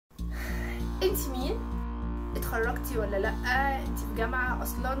انت مين؟ اتخرجتي ولا لا؟ انت في جامعه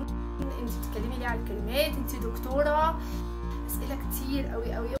اصلا؟ انت بتتكلمي ليه على الكلمات؟ انت دكتوره؟ اسئله كتير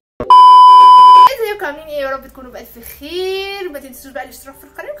قوي قوي. ازيكم عاملين ايه؟ يا رب تكونوا بالف خير. ما تنسوش بقى الاشتراك في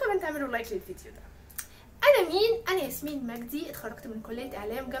القناه وكمان تعملوا لايك للفيديو ده. انا مين؟ انا ياسمين مجدي، اتخرجت من كليه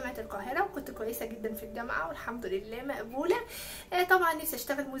اعلام جامعه القاهره وكنت كويسه جدا في الجامعه والحمد لله مقبوله. طبعا نفسي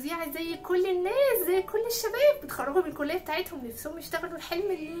اشتغل مذيعه زي كل الناس، زي كل الشباب بيتخرجوا من الكليه بتاعتهم نفسهم يشتغلوا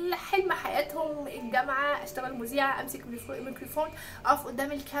حلم حياتهم الجامعه. اشتغل مذيعه، امسك ميكروفون، اقف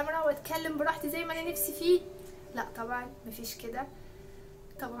قدام الكاميرا واتكلم براحتي زي ما انا نفسي فيه. لا طبعا مفيش كده،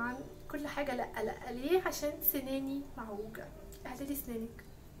 طبعا كل حاجه لا لا. ليه؟ عشان سناني معوجه. اعدلي سنانك.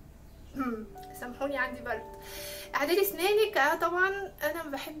 سامحوني عندي برد. اعدلي اسنانك. طبعا انا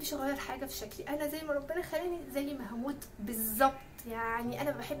ما بحبش اغير حاجه في شكلي، انا زي ما ربنا خلاني زي ما هموت بالظبط. يعني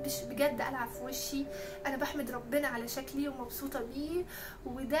انا ما بحبش بجد العب في وشي، انا بحمد ربنا على شكلي ومبسوطه بيه،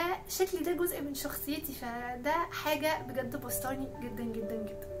 وده شكلي ده جزء من شخصيتي، فده حاجه بجد بسطاني جدا جدا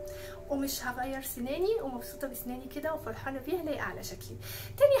جدا. ومش هغير سناني ومبسوطه بسناني كده وفرحانه بيها لايقه على شكلي.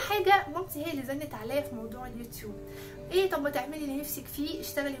 تاني حاجه مامتي هي اللي زنت عليا في موضوع اليوتيوب. ايه؟ طب ما تعملي اللي نفسك فيه،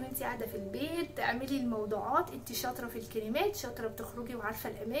 اشتغلي وانتي قاعده في البيت، اعملي الموضوعات، انتي شاطره في الكلمات، شاطره بتخرجي وعارفه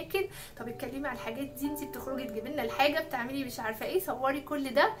الاماكن، طب اتكلمي على الحاجات دي، انتي بتخرجي تجيبي لنا الحاجه، بتعملي مش عارفه ايه، صوري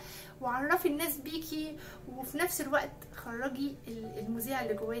كل ده وعرفي الناس بيكي، وفي نفس الوقت خرجي المذيعه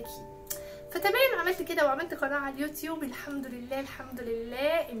اللي جواكي. فتمام، عملت كده وعملت قناه على اليوتيوب. الحمد لله الحمد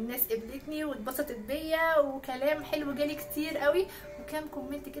لله، الناس قبلتني واتبسطت بيا وكلام حلو جالي كتير قوي وكام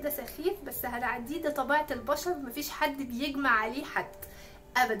كومنت كده سخيف، بس هنعديه، ده طبيعه البشر، مفيش حد بيجمع عليه حد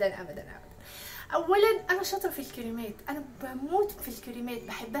ابدا ابدا ابدا. اولا انا شاطره في الكلمات، انا بموت في الكلمات،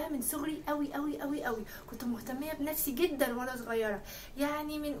 بحبها من صغري قوي قوي قوي قوي. كنت مهتميه بنفسي جدا وانا صغيره،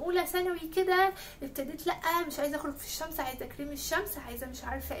 يعني من اولى ثانوي كده ابتديت لا مش عايزه اخرج في الشمس، عايزه كريم الشمس، عايزه مش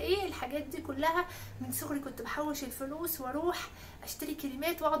عارفه ايه الحاجات دي كلها. من صغري كنت بحوش الفلوس واروح اشتري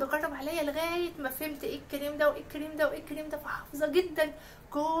كلمات واقعد اجرب عليا لغايه ما فهمت ايه الكريم ده وايه الكريم ده وايه الكريم ده، فحافظه جدا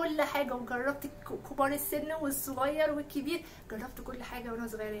كل حاجه، وجربت كبار السن والصغير والكبير، جربت كل حاجه وانا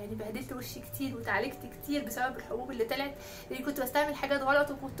صغيره. يعني بهدلت وشي كتير وتعالجت كتير بسبب الحبوب اللي طلعت، لاني كنت بستعمل حاجات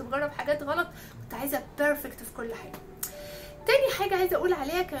غلط وكنت بجرب حاجات غلط، كنت عايزه بيرفكت في كل حاجه. تاني حاجه عايزه اقول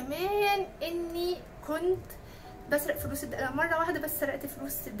عليها كمان اني كنت بسرق فلوس انا مره واحده بس سرقت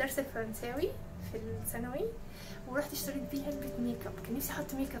فلوس الدرس الفرنساوي في الثانوي ورحت اشتريت بيها علبه ميك اب. كان نفسي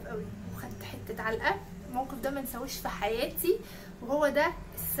احط ميك اب قوي وخدت حته علقه. الموقف ده ما نساوش في حياتي، وهو ده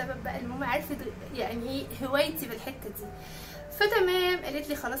السبب بقى اللي ماما عرفت يعني ايه هوايتي بالحته دي. فتمام، قالت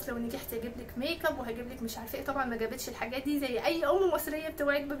لي خلاص لو نجحت هجيب لك ميك اب وهجيب لك مش عارفه ايه. طبعا ما جابتش الحاجات دي زي اي ام مصريه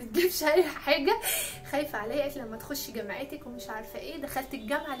بتوعد ما بتجيبش اي حاجه، خايفه عليا. قالت لما تخشي جامعتك ومش عارفه ايه. دخلت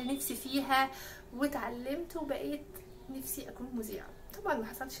الجامعه اللي نفسي فيها واتعلمت وبقيت نفسي اكون مذيعه. طبعا ما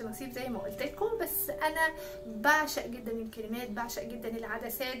حصلش نصيب زي ما قلت لكم، بس انا بعشق جدا الكلمات، بعشق جدا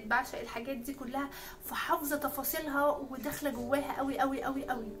العدسات، بعشق الحاجات دي كلها، فحافظه تفاصيلها وداخله جواها قوي قوي قوي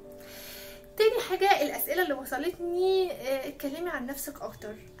قوي. تاني حاجة الأسئلة اللي وصلتني، اتكلمي عن نفسك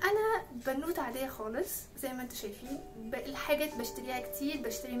أكتر. أنا بنوتة عادية خالص زي ما انتوا شايفين، الحاجات بشتريها كتير،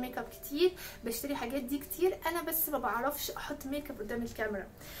 بشتري ميك اب كتير، بشتري حاجات دي كتير، أنا بس ما بعرفش أحط ميك اب قدام الكاميرا.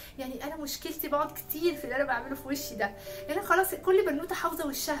 يعني أنا مشكلتي بقعد كتير في اللي أنا بعمله في وشي ده. يعني خلاص كل بنوتة حافظة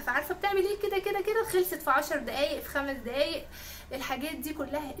وشها، فعارفة بتعمل ايه كده كده كده، خلصت في 10 دقايق في 5 دقايق. الحاجات دي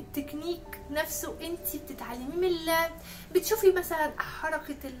كلها التكنيك نفسه انتي بتتعلميه من بتشوفي مثلا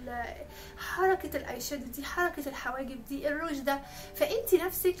حركه الاي شادو دي، حركه الحواجب دي، الروج ده، فانتي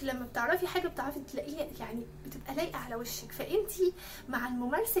نفسك لما بتعرفي حاجه بتعرفي تلاقيها يعني بتبقى لايقه على وشك، فانتي مع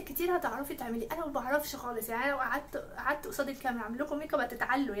الممارسه كتير هتعرفي تعملي. انا ما بعرفش خالص، يعني انا لو قعدت قصاد الكاميرا اعمل لكم ميك اب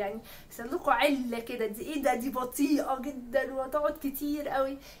هتتعلوا، يعني يصير لكم عله كده، دي ايه ده، دي بطيئه جدا وهتقعد كتير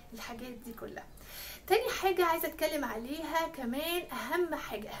قوي الحاجات دي كلها. تاني حاجة عايزة اتكلم عليها كمان، اهم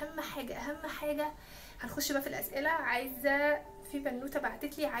حاجة هنخش بقى في الاسئلة. عايزة في بنوتة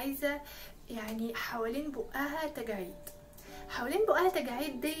بعتتلي عايزة يعني حوالين بقها تجاعيد. حوالين بقها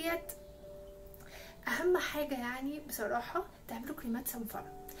تجاعيد ديت اهم حاجة يعني بصراحة تعملوا كريمات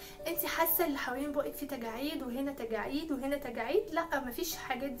صنفرة. انت حاسه اللي حوالين بقك فيه تجاعيد وهنا تجاعيد وهنا تجاعيد، لا مفيش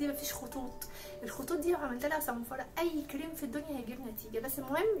حاجات دي، مفيش خطوط. الخطوط دي لو عملت لها صنفره اي كريم في الدنيا هيجيب نتيجه، بس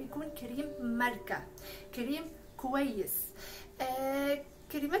المهم يكون كريم ماركه، كريم كويس.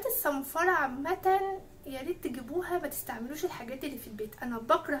 كريمات الصنفره عامه يا ريت تجيبوها، ما تستعملوش الحاجات اللي في البيت. انا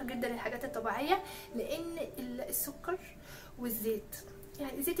بكره جدا الحاجات الطبيعيه، لان السكر والزيت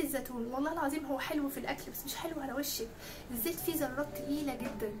يعني زيت الزيتون والله العظيم هو حلو في الاكل بس مش حلو على وشك. الزيت فيه ذرات تقيله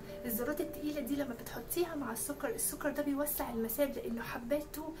جدا، الذرات التقيله دي لما بتحطيها مع السكر ده بيوسع المسام لانه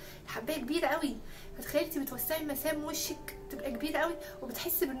حباته حبايه كبيره قوي. فتخيلي انت بتوسعي مسام وشك تبقى كبيره قوي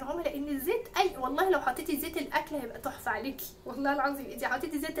وبتحسي بالنعومه لان الزيت والله لو حطيتي زيت الاكل هيبقى تحفه عليكي والله العظيم. انت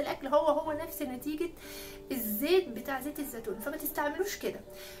حطيتي زيت الاكل هو نفس نتيجه الزيت بتاع زيت الزيتون، فما تستعملوش كده.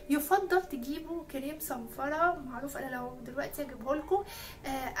 يفضل تجيبوا كريم صنفره معروف، انا لو دلوقتي اجيبه لكم.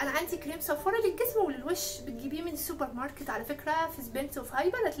 انا عندي كريم صنفره للجسم وللوش، بتجيبيه من السوبر ماركت على فكره، في سبنت وفي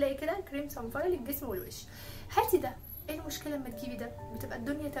هايبر هتلاقي كده كريم صنفره للجسم والوش. هاتي ده، ايه المشكله لما تجيبي ده؟ بتبقى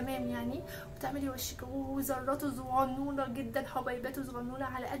الدنيا تمام يعني، وتعملي وشك وذراته صغنونه جدا، حبيباته صغنونه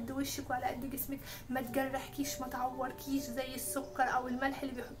على قد وشك وعلى قد جسمك، ما تجرحكيش ما تعوركيش زي السكر او الملح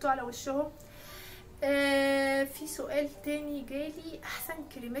اللي بيحطوه على وشهم. في سؤال تاني جالي، احسن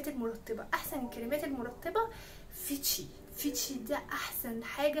كريمات المرطبه. احسن الكريمات المرطبه فيتشي ده احسن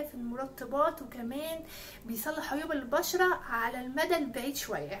حاجه في المرطبات، وكمان بيصلح عيوب البشره على المدى البعيد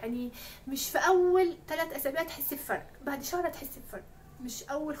شويه، يعني مش في اول 3 اسابيع تحسي بفرق، بعد شهر هتحسي بفرق، مش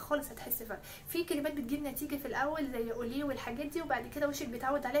اول خالص هتحسي بفرق. في كريمات بتجيب نتيجه في الاول زي اوليه والحاجات دي، وبعد كده وشك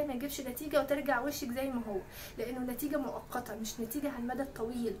بيتعود عليها ما يجيبش نتيجه وترجع وشك زي ما هو، لانه نتيجه مؤقته مش نتيجه على المدى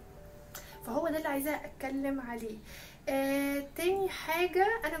الطويل. فهو ده اللي عايزه اتكلم عليه. تاني حاجه،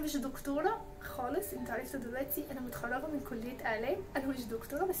 انا مش دكتوره خالص، انتوا عرفتوا دلوقتي انا متخرجه من كليه اعلام، انا مش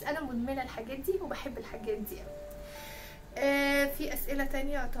دكتوره بس انا مدمنه الحاجات دي وبحب الحاجات دي. في اسئله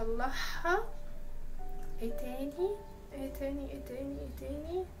تانية اطلعها. ايه تاني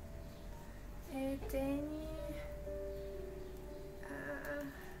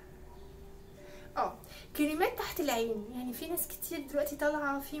كريمات تحت العين. يعني في ناس كتير دلوقتي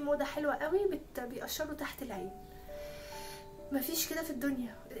طالعه في موضه حلوه قوي بيقشروا تحت العين. مفيش كده في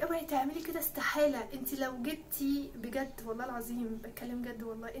الدنيا، اوعي تعملي كده، استحاله. انت لو جبتي بجد والله العظيم بتكلم جد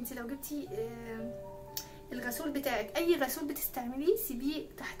والله، انت لو جبتي الغسول بتاعك، اي غسول بتستعمليه سيبيه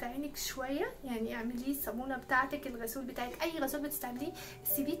تحت عينك شويه، يعني اعمليه الصابونه بتاعتك، الغسول بتاعك، اي غسول بتستعمليه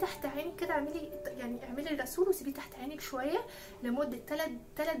سيبيه تحت عينك كده، اعملي الغسول وسيبيه تحت عينك شويه لمده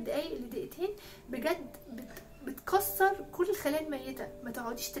 3 دقايق لدقيقتين. بجد بتكسر كل الخلايا الميته. ما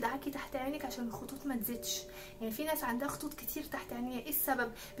تقعديش تدعكي تحت عينك عشان الخطوط ما تزيدش. يعني في ناس عندها خطوط كتير تحت عينيها، ايه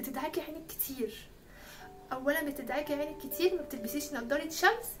السبب؟ بتدعكي عينك كتير. اولا بتدعكي عينك كتير، ما بتلبسيش نضاره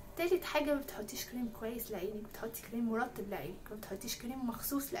شمس. تالت حاجه، ما بتحطيش كريم كويس لعينك، بتحطي كريم مرطب لعينك، ما بتحطيش كريم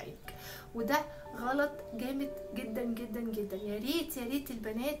مخصوص لعينك، وده غلط جامد جدا جدا جدا. يا ريت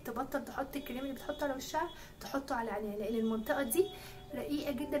البنات تبطل تحط الكريم اللي بتحطه على وشها تحطه على عينيها، لان المنطقه دي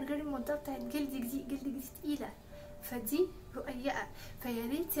رقيقه جدا غير المنطقه بتاعت جلدك دي. جلدك دي تقيله، فدي رقيقه. فيا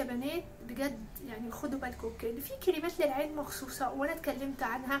ريت يا بنات بجد يعني خدوا بالكم. في كريمات للعين مخصوصه وانا اتكلمت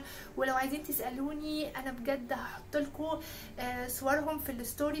عنها، ولو عايزين تسالوني انا بجد هحط لكم صورهم في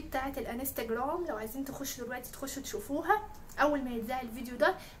الستوري بتاعه الانستجرام، لو عايزين تخشوا دلوقتي تخشوا تشوفوها. اول ما يتذاع الفيديو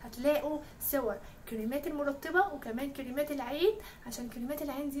ده هتلاقوا صور كريمات المرطبه وكمان كريمات العين، عشان كريمات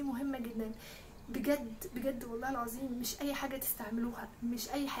العين دي مهمه جدا بجد والله العظيم. مش اي حاجه تستعملوها، مش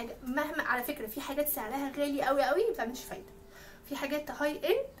اي حاجه، مهما على فكره في حاجات سعرها غالي قوي قوي ما بتعملش فايده، في حاجات هاي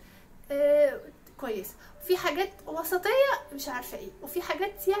اند كويسه، وفي حاجات وسطيه مش عارفه ايه، وفي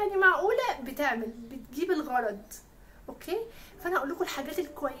حاجات يعني معقوله بتجيب الغرض. اوكي، فانا اقول لكم الحاجات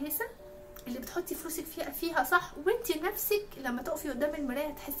الكويسه اللي بتحطي فلوسك فيها صح، وانت نفسك لما تقفي قدام المرايه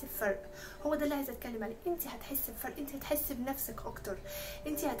هتحسي بفرق. هو ده اللي عايزه اتكلم عليه، انت هتحسي بفرق، انت هتحسي بنفسك اكتر،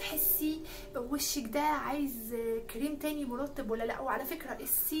 انت هتحسي وشك ده عايز كريم تاني مرطب ولا لا. وعلى فكره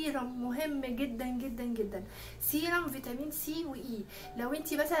السيرم مهم جدا جدا جدا، سيرم فيتامين سي واي. لو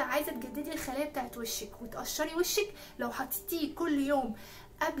انت مثلا عايزه تجددي الخلايا بتاعت وشك وتقشري وشك، لو حطيتيه كل يوم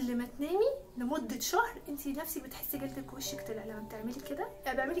قبل ما تنامي لمده شهر، انت نفسك بتحسي جلدك ووشك طلع. لما بتعملي كده،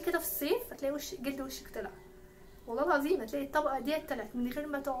 يعني بعملي كده في الصيف هتلاقي جلد وشك طلع، والله العظيم هتلاقي الطبقه ديت طلعت من غير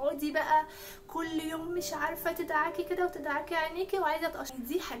ما تقعدي بقى كل يوم مش عارفه تدعكي كده وتدعكي عينيكي وعايزه تقشري.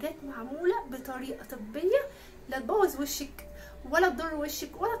 دي حاجات معموله بطريقه طبيه، لا تبوظ وشك ولا تضر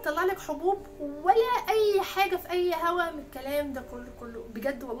وشك ولا تطلع لك حبوب ولا اي حاجه في اي هوا من الكلام ده كله.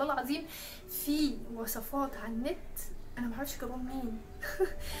 بجد والله العظيم في وصفات على النت انا ما اعرفش جابوها منين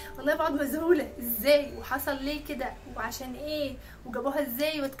والله بقعد مذهوله ازاي وحصل ليه كده وعشان ايه وجابوها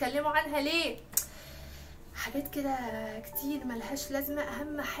ازاي واتكلموا عنها ليه. حاجات كده كتير ملهاش لازمه.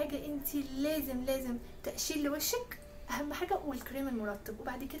 اهم حاجه انت لازم تقشير لوشك، اهم حاجه، والكريم المرطب،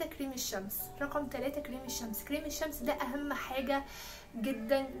 وبعد كده كريم الشمس. رقم 3 كريم الشمس. كريم الشمس ده اهم حاجه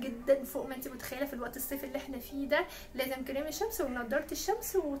جدا جدا فوق ما انت متخيله. في الوقت الصيف اللي احنا فيه ده لازم كريم الشمس ونضاره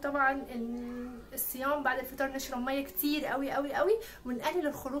الشمس، وطبعا الصيام بعد الفطار نشرب ميه كتير قوي قوي قوي، ونقلل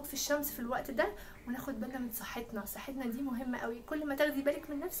الخروج في الشمس في الوقت ده، وناخد بالنا من صحتنا دي مهمه قوي. كل ما تاخدي بالك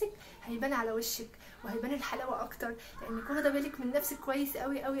من نفسك هيبان على وشك وهيبان الحلاوه اكتر، لانك واخده بالك من نفسك كويس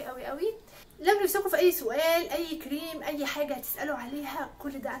قوي قوي قوي قوي. لو نفسكم في اي سؤال، اي كريم، اي حاجه هتسالوا عليها،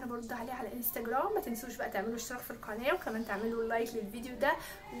 كل ده انا برد عليه على انستجرام. ما تنسوش بقى تعملوا اشتراك في القناه، وكمان تعملوا لايك للفيديو ده،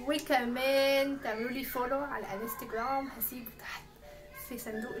 وكمان تعملوا لي فولو على انستجرام، هسيبه تحت في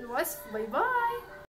صندوق الوصف. باي باي.